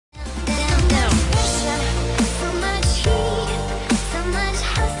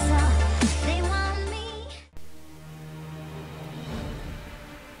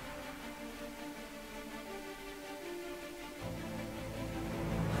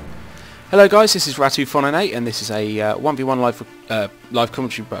Hello guys, this is Ratu498 and this is a 1v1 live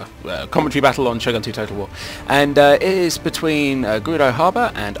commentary battle on Shogun 2 Total War. And it is between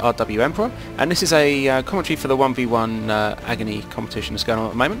Harba and RW Emperor, and this is a commentary for the 1v1 Aggony competition that's going on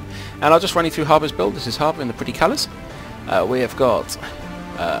at the moment. And I'll just run you through Harba's build. This is Harba in the pretty colours. We have got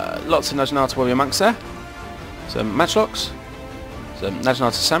lots of Naginata warrior monks there, some matchlocks, some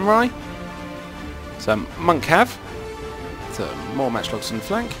Naginata samurai, some monk cav, some more matchlocks on the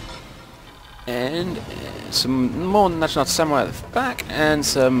flank, and some more Naginata samurai at the back, and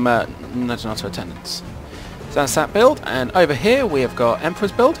some Naginata attendants. So that's that build. And over here we have got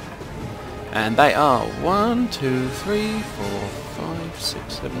Emperor's build, and they are 1, 2, 3, 4, 5,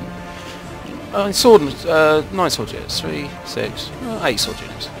 6, 7, 9 sword units, 3, 6, 8 sword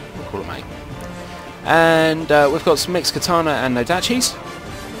units. We'll call them 8. And we've got some mixed katana and nodachis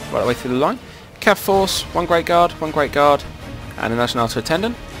right the way through the line. Cav force, one great guard, and a Naginata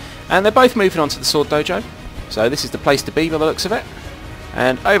attendant. And they're both moving on to the sword dojo, so this is the place to be by the looks of it.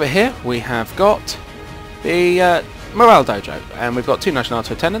 And over here we have got the morale dojo, and we've got two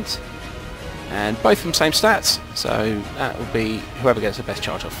Naginata attendants, and both of them same stats, so that will be whoever gets the best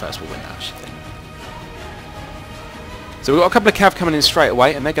charge off first will win that, I should think. So we've got a couple of cav coming in straight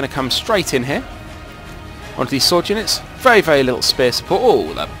away, and they're going to come straight in here onto these sword units. Very, very little spear support.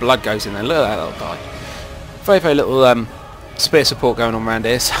 Oh, that blood goes in there. Look at that little guy. Very, very little spear support going on around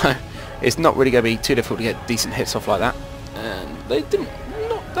here, so it's not really going to be too difficult to get decent hits off like that. And they didn't,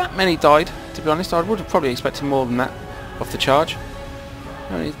 not that many died, to be honest. I would have probably expected more than that off the charge.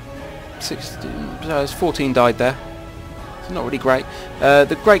 Only 16, 14 died there. It's not really great.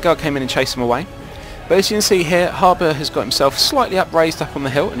 The Great Guard came in and chased them away. But as you can see here, Harba has got himself slightly raised up on the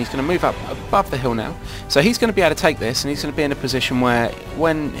hill, and he's going to move up above the hill now. So he's going to be able to take this, and he's going to be in a position where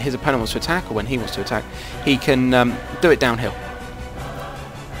when his opponent wants to attack, or when he wants to attack, he can do it downhill.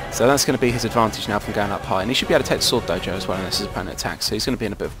 So that's going to be his advantage now from going up high. And he should be able to take the sword dojo as well unless his opponent attacks, so he's going to be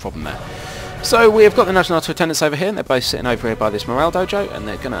in a bit of a problem there. So we have got the Naginata attendants over here, and they're both sitting over here by this morale dojo, and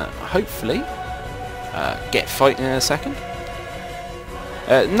they're going to hopefully get fighting in a second.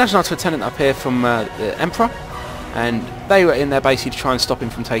 Naginata attendant up here from the Emperor, and they were in there basically to try and stop him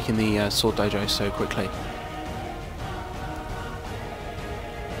from taking the sword dojo so quickly.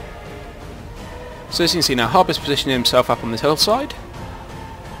 So as you can see now, Harba's positioning himself up on this hillside.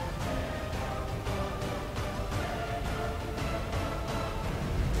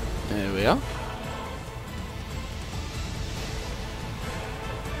 There we are.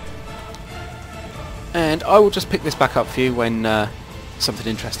 And I will just pick this back up for you when something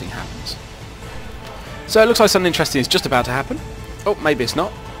interesting happens. So it looks like something interesting is just about to happen. Oh, maybe it's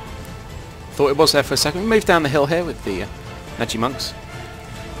not. Thought it was there for a second. We move down the hill here with the Naji monks,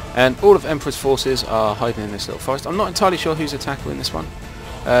 and all of Emperor's forces are hiding in this little forest. I'm not entirely sure who's attacker in this one.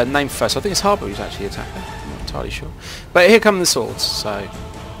 Name first. I think it's Harba who's actually attacker. I'm not entirely sure. But here come the swords. So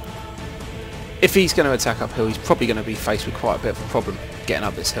if he's going to attack uphill, he's probably going to be faced with quite a bit of a problem getting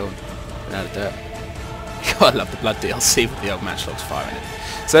up this hill and out of dirt. God, I love the blood DLC with the old matchlocks firing it.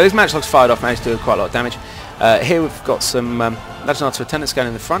 So those matchlocks fired off managed to do quite a lot of damage. Here we've got some Naginata attendants going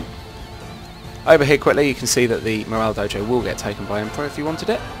in the front. Over here quickly you can see that the morale dojo will get taken by Emperor if he wanted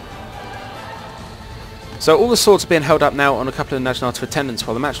it. So all the swords are being held up now on a couple of Naginata attendants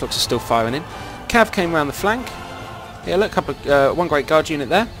while the matchlocks are still firing in. Cav came around the flank. Yeah, look, one great guard unit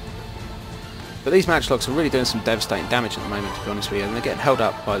there. But these matchlocks are really doing some devastating damage at the moment, to be honest with you, and they're getting held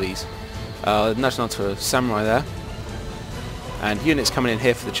up by these Naginata samurai there, and units coming in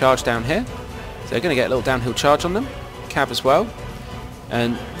here for the charge down here, so they're going to get a little downhill charge on them. Cav as well,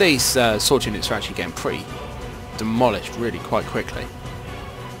 and these sword units are actually getting pretty demolished really quite quickly.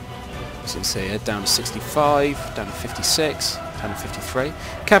 As you can see, down to 65, down to 56, down to 53.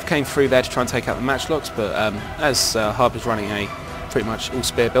 Cav came through there to try and take out the matchlocks, but as Harba's running a pretty much all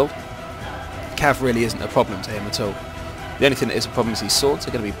spear build, Cav really isn't a problem to him at all. The only thing that is a problem is these swords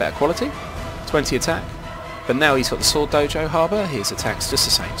are going to be better quality, 20 attack, but now he's got the sword dojo Harba, his attack's just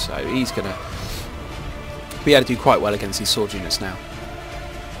the same, so he's going to be able to do quite well against these sword units now.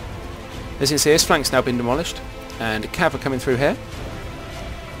 As you can see, his flank's now been demolished, and Cav are coming through here.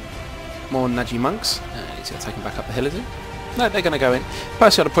 More Naji monks, and he's going to take them back up the hill, is he? No, they're going to go in.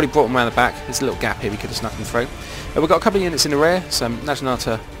 Personally, I'd have probably brought them around the back. There's a little gap here, we could have snuck them through. We've got a couple of units in the rear, some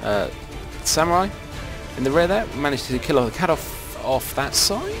Naginata samurai in the rear there. Managed to kill the cat off that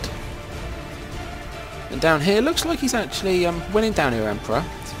side. And down here, looks like he's actually winning down here, Emperor,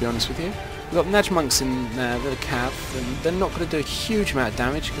 to be honest with you. We've got Naj monks in there with a cav, and they're not going to do a huge amount of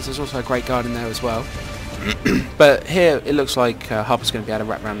damage because there's also a great guard in there as well. But here it looks like Harper's going to be able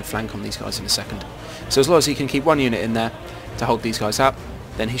to wrap around the flank on these guys in a second. So as long as he can keep one unit in there to hold these guys up,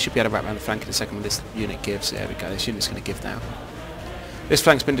 then he should be able to wrap around the flank in a second when this unit gives. There we go, this unit's going to give now. This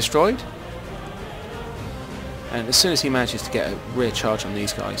flank's been destroyed. And as soon as he manages to get a rear charge on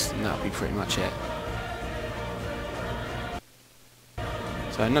these guys, then that'll be pretty much it.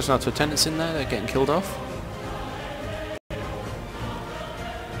 So National attendants in there, they're getting killed off.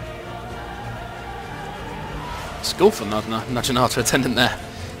 Skillful Naginata attendant there.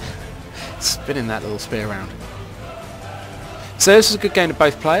 Spinning that little spear around. So this is a good game to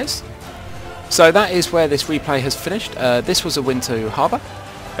both players. So that is where this replay has finished. This was a win to Harba.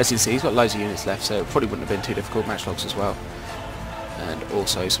 As you can see, he's got loads of units left, so it probably wouldn't have been too difficult. Match logs as well. And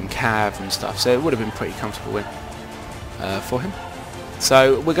also some cav and stuff, so it would have been a pretty comfortable win for him.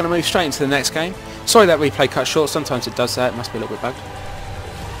 So we're going to move straight into the next game. Sorry that replay cut short, sometimes it does that, it must be a little bit bugged.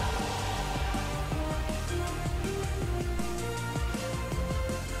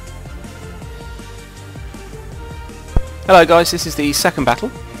 Hello guys, this is the second battle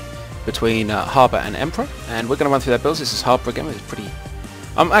between Harba and Emperor, and we're going to run through their builds. This is Harba again, it's pretty...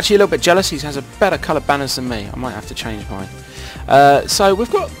 I'm actually a little bit jealous, he has a better coloured banners than me. I might have to change mine. So we've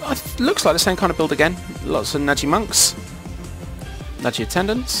got, looks like the same kind of build again. Lots of Nagi monks, Nagi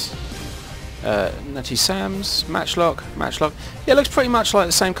attendants, Nagi Sams, matchlock. Yeah, it looks pretty much like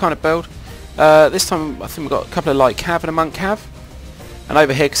the same kind of build. This time I think we've got a couple of light cav and a monk cav. And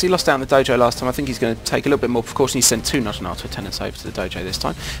over here, because he lost out in the dojo last time, I think he's going to take a little bit more precaution. He sent 2 Naginata attendants over to the dojo this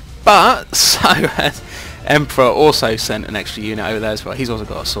time. But, so has Emperor also sent an extra unit over there as well. He's also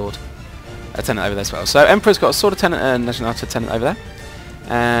got a sword attendant over there as well. So Emperor's got a sword attendant and a Naginata attendant over there.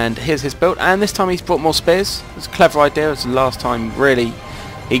 And here's his build. And this time he's brought more spears. It's a clever idea. As the last time, really,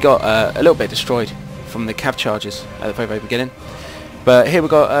 he got a little bit destroyed from the cav charges at the very, very beginning. But here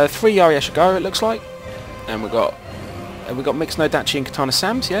we've got 3 Yari Ashigaru, it looks like. And we've got mixed Nodachi and Katana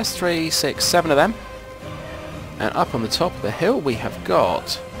Sams, yes, 3, 6, 7 of them. And up on the top of the hill we have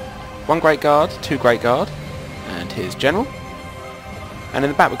got 1 Great Guard, 2 Great Guard, and his General. And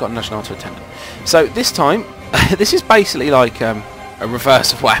in the back we've got a Naginata attendant. So this time, this is basically like a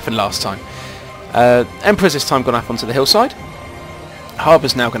reverse of what happened last time. Emperor's this time gone up onto the hillside.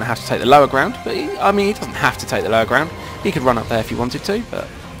 Harba's now going to have to take the lower ground, but he doesn't have to take the lower ground. He could run up there if he wanted to, but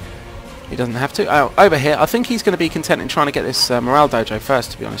he doesn't have to. Over here, I think he's going to be content in trying to get this morale dojo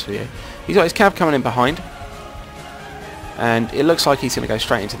first, to be honest with you. He's got his cav coming in behind. And it looks like he's going to go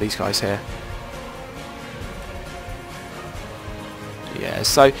straight into these guys here. Yeah,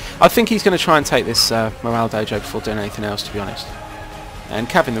 so I think he's going to try and take this morale dojo before doing anything else, to be honest. And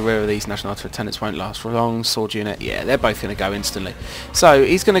cav in the rear of these Naginata attendants won't last for long. Sword unit, yeah, they're both going to go instantly. So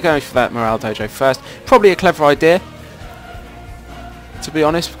he's going to go for that morale dojo first. Probably a clever idea, to be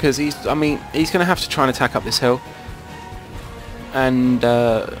honest, because he's going to have to try and attack up this hill, and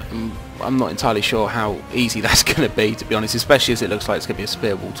I'm not entirely sure how easy that's going to be, to be honest, especially as it looks like it's going to be a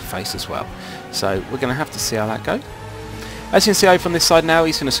spear wall to face as well. So we're going to have to see how that goes. As you can see over on this side now,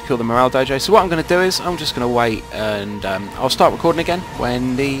 he's going to secure the morale dojo. So what I'm going to do is I'm just going to wait, and I'll start recording again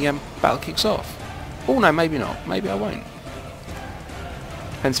when the battle kicks off. Oh no, maybe not. Maybe I won't.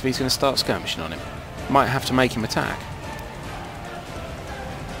 Depends if he's going to start skirmishing on him. Might have to make him attack.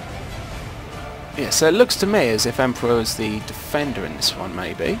 Yeah, so it looks to me as if Emperor is the defender in this one,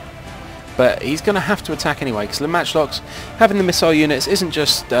 maybe. But he's going to have to attack anyway, because the matchlocks, having the missile units isn't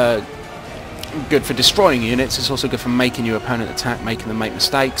just good for destroying units, it's also good for making your opponent attack, making them make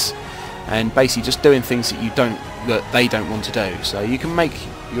mistakes, and basically just doing things that they don't want to do. So you can make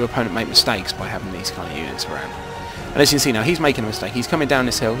your opponent make mistakes by having these kind of units around. And as you can see now, he's making a mistake. He's coming down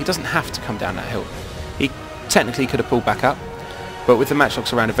this hill. He doesn't have to come down that hill. He technically could have pulled back up, but with the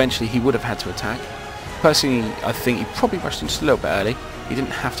matchlocks around, eventually he would have had to attack. Personally, I think he probably rushed in just a little bit early. He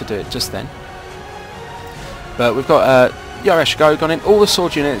didn't have to do it just then. But we've got Yari Ashigaru gone in. All the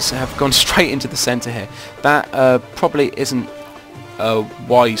sword units have gone straight into the centre here. That probably isn't a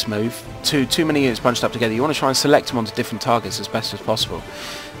wise move. Too many units bunched up together. You want to try and select them onto different targets as best as possible.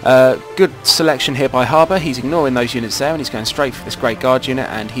 Good selection here by Harba. He's ignoring those units there, and he's going straight for this Great Guard unit,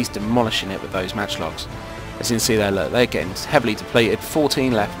 and he's demolishing it with those matchlocks. As you can see there, look, they're getting heavily depleted.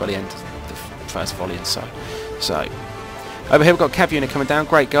 14 left by the end of the first volley inside. So over here we've got cav unit coming down,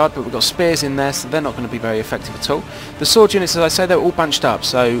 Great Guard, but we've got spears in there, so they're not going to be very effective at all. The sword units, as I say, they're all bunched up,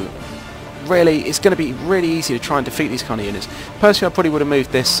 so really it's going to be really easy to try and defeat these kind of units. Personally, I probably would have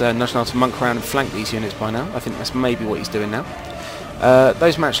moved this Naginata monk around and flanked these units by now. I think that's maybe what he's doing now.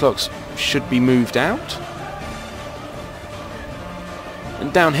 Those matchlocks should be moved out.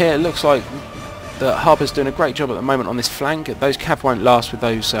 And down here it looks like that Harba's doing a great job at the moment on this flank. Those cav won't last with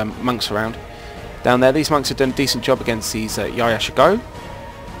those monks around. Down there, these monks have done a decent job against these Yari Ashigaru.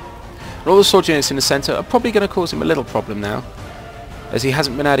 And all the sword units in the centre are probably going to cause him a little problem now. as he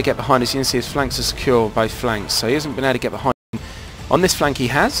hasn't been able to get behind. As you can see, his flanks are secure on both flanks, so he hasn't been able to get behind. On this flank he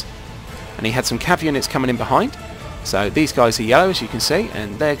has, and he had some cav units coming in behind. So these guys are yellow, as you can see,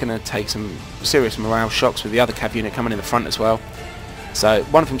 and they're going to take some serious morale shocks with the other cav unit coming in the front as well. So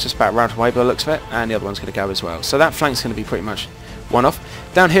one of them's just about round away by the looks of it, and the other one's going to go as well. So that flank's going to be pretty much one off.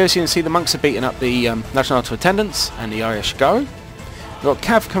 Down here, as you can see, the monks are beating up the National Auto Attendants and the Irish Shogun. We've got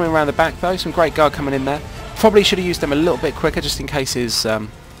cav coming around the back though, some great guard coming in there. Probably should have used them a little bit quicker just in case his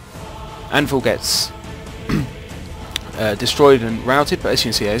anvil gets destroyed and routed, but as you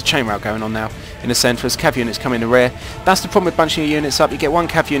can see there's a chain route going on now in the centre as cav units come in the rear. That's the problem with bunching your units up. You get one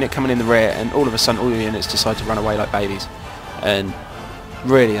cav unit coming in the rear and all of a sudden all your units decide to run away like babies, and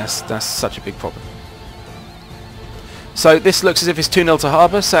really that's such a big problem. So this looks as if it's 2-0 to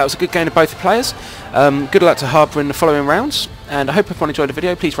Harba, so that was a good game of both players. Good luck to Harba in the following rounds, and I hope everyone enjoyed the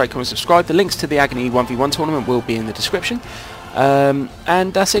video. Please rate, comment, subscribe. The links to the Aggony 1v1 tournament will be in the description.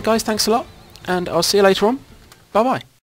 And that's it guys, thanks a lot, and I'll see you later on. Bye bye.